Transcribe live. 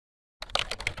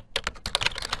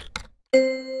Hi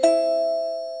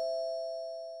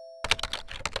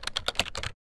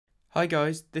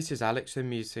guys, this is Alex from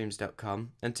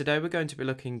MuseThemes.com, and today we're going to be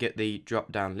looking at the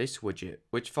Dropdown List widget,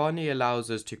 which finally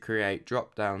allows us to create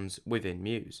dropdowns within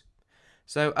Muse.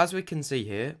 So as we can see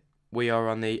here, we are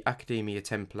on the Academia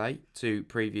template to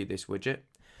preview this widget,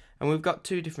 and we've got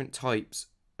two different types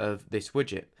of this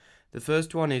widget. The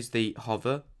first one is the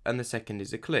hover, and the second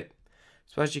is a click.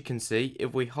 So as you can see,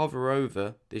 if we hover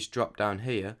over this dropdown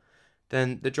here,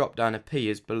 then the dropdown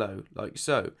appears below, like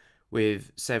so,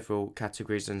 with several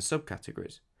categories and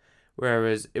subcategories.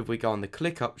 Whereas if we go on the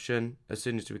click option, as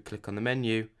soon as we click on the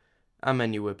menu, our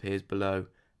menu appears below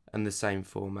and the same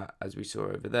format as we saw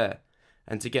over there.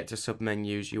 And to get to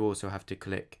submenus, you also have to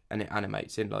click and it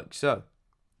animates in like so.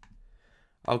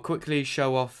 I'll quickly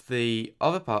show off the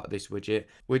other part of this widget,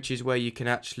 which is where you can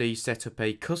actually set up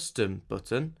a custom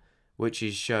button, which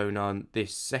is shown on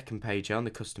this second page here, on the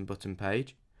custom button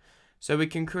page. So we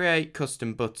can create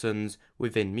custom buttons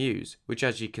within Muse, which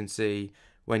as you can see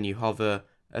when you hover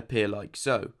appear like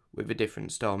so, with a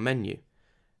different style menu.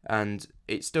 And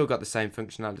it's still got the same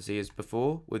functionality as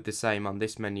before, with the same on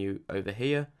this menu over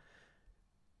here.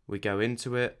 We go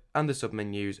into it and the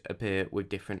submenus appear with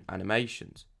different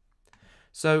animations.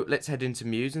 So let's head into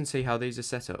Muse and see how these are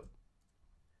set up.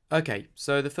 Okay,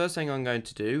 so the first thing I'm going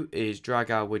to do is drag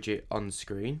our widget on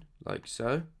screen, like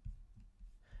so.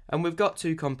 And we've got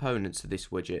two components to this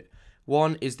widget.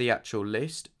 One is the actual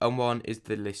list and one is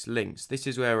the list links. This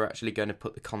is where we're actually going to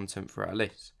put the content for our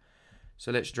list.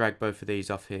 So let's drag both of these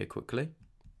off here quickly.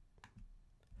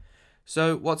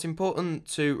 So what's important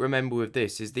to remember with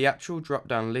this is the actual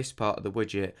drop-down list part of the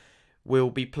widget will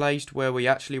be placed where we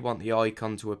actually want the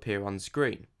icon to appear on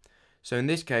screen. So in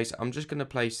this case, I'm just going to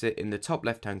place it in the top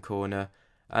left-hand corner,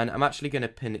 and I'm actually going to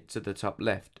pin it to the top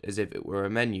left as if it were a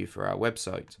menu for our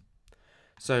website.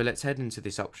 So let's head into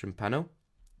this option panel.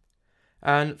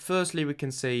 And firstly, we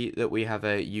can see that we have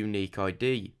a unique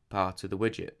ID part of the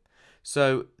widget.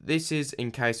 So this is in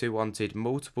case we wanted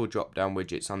multiple drop-down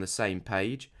widgets on the same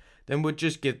page, then we'd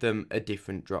just give them a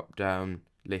different drop-down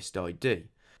list ID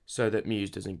so that Muse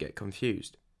doesn't get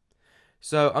confused.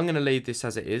 So I'm going to leave this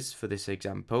as it is for this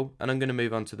example, and I'm going to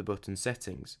move on to the button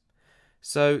settings.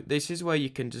 So this is where you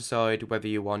can decide whether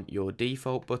you want your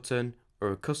default button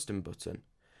or a custom button.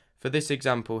 For this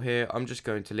example here, I'm just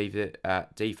going to leave it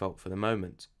at default for the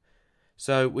moment.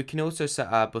 So we can also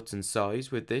set our button size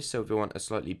with this, so if we want a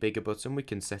slightly bigger button, we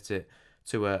can set it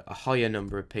to a higher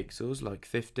number of pixels, like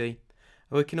 50.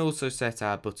 And we can also set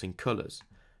our button colours.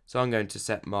 So I'm going to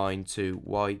set mine to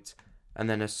white, and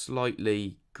then a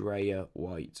slightly grayer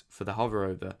white for the hover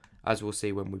over, as we'll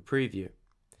see when we preview.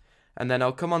 And then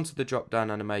I'll come on to the drop down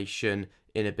animation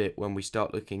in a bit when we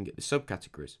start looking at the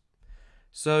subcategories.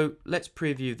 So let's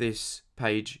preview this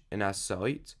page in our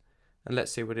site and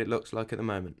let's see what it looks like at the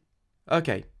moment.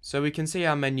 Okay, so we can see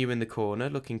our menu in the corner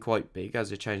looking quite big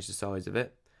as I change the size of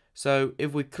it. So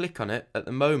if we click on it, at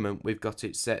the moment we've got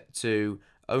it set to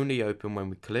only open when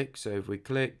we click. So if we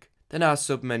click, then our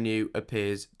submenu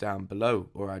appears down below,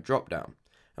 or our drop down.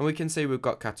 And we can see we've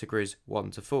got categories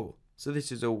 1 to 4. So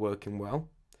this is all working well.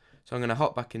 So I'm going to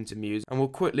hop back into Muse and we'll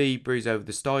quickly breeze over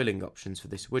the styling options for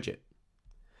this widget.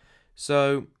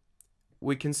 So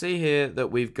we can see here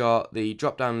that we've got the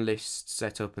drop-down list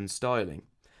setup and styling.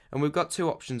 And we've got two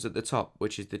options at the top,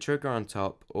 which is the trigger on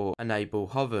top or enable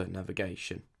hover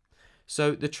navigation.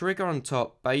 So the trigger on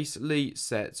top basically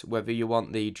sets whether you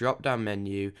want the drop-down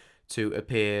menu to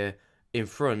appear in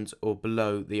front or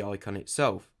below the icon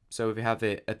itself. So if you have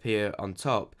it appear on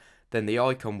top, then the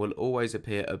icon will always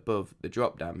appear above the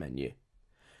drop-down menu.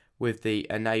 With the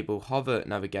enable hover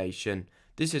navigation,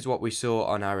 this is what we saw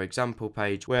on our example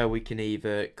page, where we can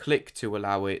either click to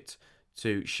allow it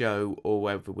to show or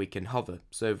whether we can hover.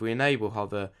 So if we enable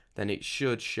hover, then it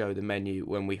should show the menu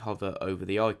when we hover over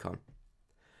the icon.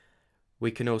 We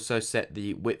can also set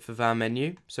the width of our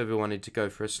menu. So if we wanted to go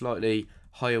for a slightly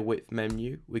higher width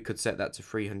menu, we could set that to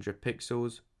 300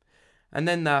 pixels. And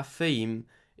then our theme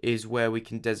is where we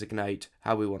can designate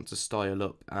how we want to style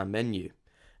up our menu.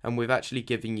 And we've actually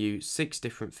given you 6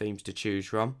 different themes to choose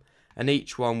from, and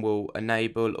each one will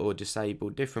enable or disable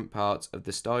different parts of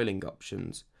the styling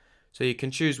options. So you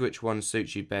can choose which one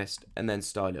suits you best and then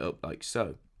style it up like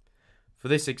so. For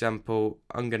this example,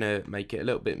 I'm going to make it a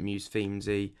little bit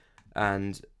MuseThemesy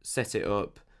and set it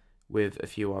up with a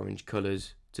few orange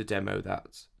colours to demo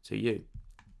that to you.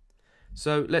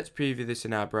 So let's preview this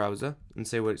in our browser and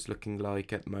see what it's looking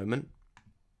like at the moment.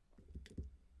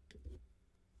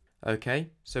 Okay,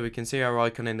 so we can see our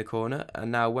icon in the corner,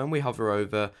 and now when we hover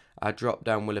over, our drop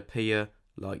down will appear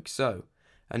like so.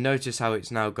 And notice how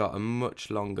it's now got a much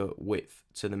longer width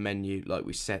to the menu like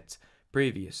we set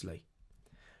previously.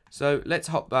 So let's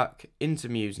hop back into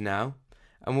Muse now,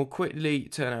 and we'll quickly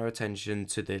turn our attention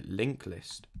to the link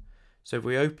list. So if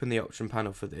we open the option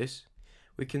panel for this,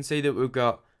 we can see that we've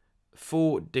got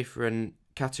 4 different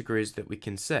categories that we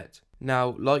can set.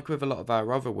 Now, like with a lot of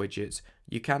our other widgets,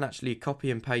 you can actually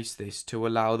copy and paste this to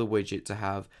allow the widget to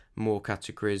have more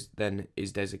categories than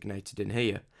is designated in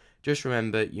here. Just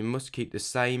remember, you must keep the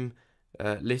same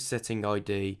list setting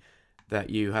ID that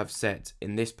you have set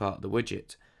in this part of the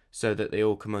widget, so that they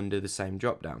all come under the same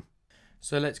dropdown.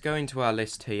 So let's go into our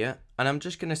list here, and I'm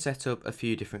just going to set up a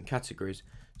few different categories.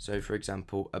 So for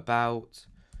example, about,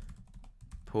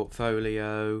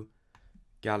 portfolio,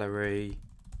 gallery,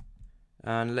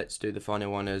 and let's do the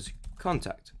final one as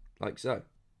contact, like so.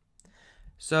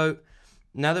 So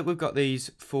now that we've got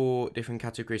these 4 different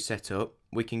categories set up,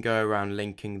 we can go around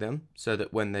linking them so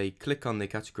that when they click on the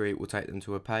category, it will take them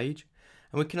to a page.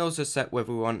 And we can also set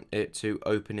whether we want it to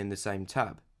open in the same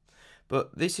tab.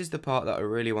 But this is the part that I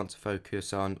really want to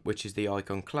focus on, which is the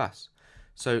icon class.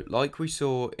 So like we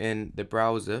saw in the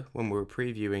browser when we were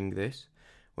previewing this,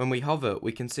 when we hover,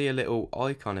 we can see a little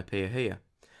icon appear here.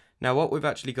 Now what we've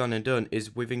actually gone and done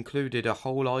is we've included a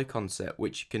whole icon set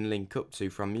which you can link up to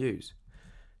from Muse.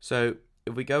 So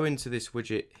if we go into this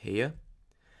widget here,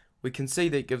 we can see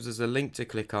that it gives us a link to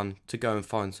click on to go and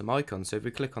find some icons. So if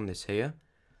we click on this here,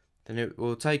 then it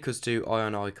will take us to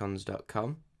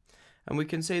MuseThemes.com, and we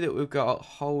can see that we've got a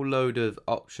whole load of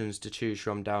options to choose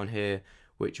from down here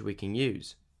which we can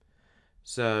use.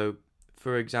 So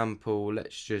for example,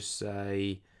 let's just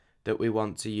say that we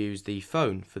want to use the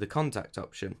phone for the contact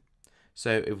option.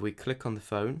 So if we click on the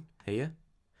phone here,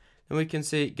 then we can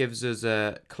see it gives us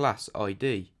a class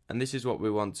ID, and this is what we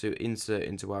want to insert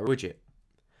into our widget.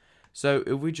 So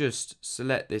if we just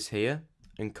select this here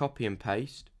and copy and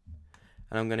paste,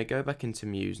 and I'm going to go back into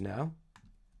Muse now,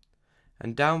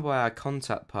 and down by our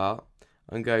contact part,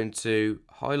 I'm going to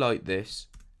highlight this,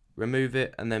 remove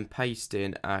it, and then paste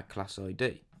in our class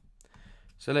ID.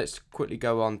 So let's quickly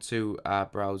go on to our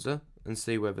browser and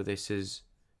see whether this has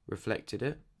reflected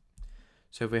it.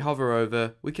 So if we hover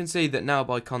over, we can see that now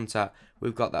by contact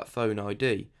we've got that phone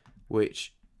ID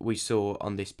which we saw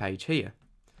on this page here.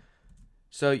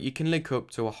 So you can link up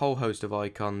to a whole host of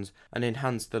icons and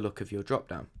enhance the look of your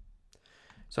dropdown.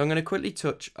 So I'm going to quickly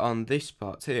touch on this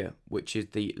part here, which is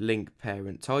the link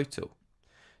parent title.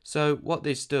 So what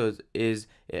this does is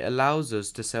it allows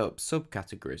us to set up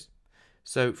subcategories.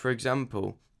 So for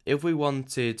example, if we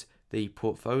wanted the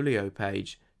portfolio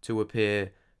page to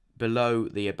appear below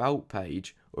the about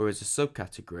page or as a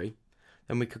subcategory,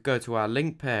 then we could go to our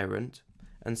link parent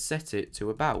and set it to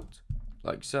about,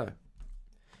 like so.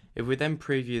 If we then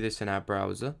preview this in our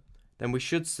browser, then we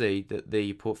should see that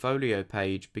the portfolio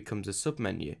page becomes a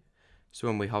submenu. So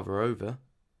when we hover over,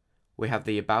 we have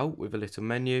the about with a little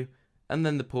menu, and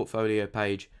then the portfolio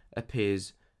page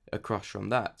appears across from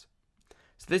that.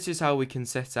 So this is how we can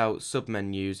set out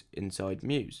submenus inside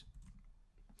Muse.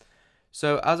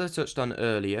 So as I touched on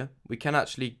earlier, we can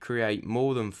actually create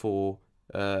more than 4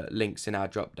 links in our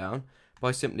dropdown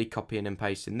by simply copying and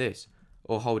pasting this,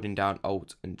 or holding down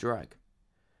Alt and drag.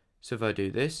 So if I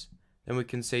do this, then we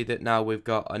can see that now we've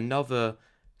got another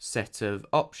set of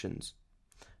options.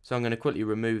 So I'm going to quickly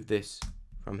remove this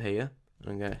from here,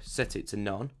 and I'm going to set it to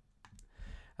none.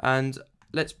 And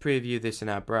let's preview this in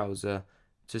our browser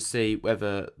to see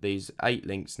whether these 8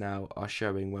 links now are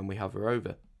showing when we hover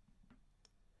over.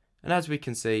 And as we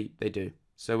can see, they do.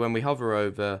 So when we hover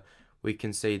over, we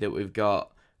can see that we've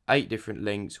got 8 different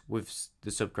links with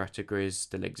the subcategories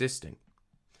still existing.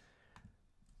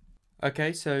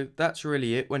 Okay, so that's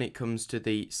really it when it comes to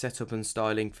the setup and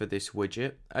styling for this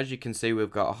widget. As you can see, we've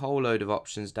got a whole load of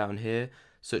options down here,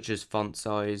 such as font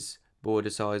size, border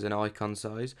size and icon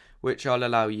size, which I'll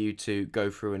allow you to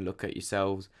go through and look at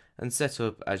yourselves and set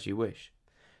up as you wish.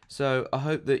 So I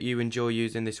hope that you enjoy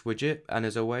using this widget, and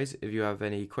as always, if you have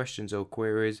any questions or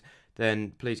queries,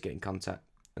 then please get in contact.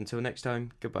 Until next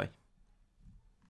time, goodbye.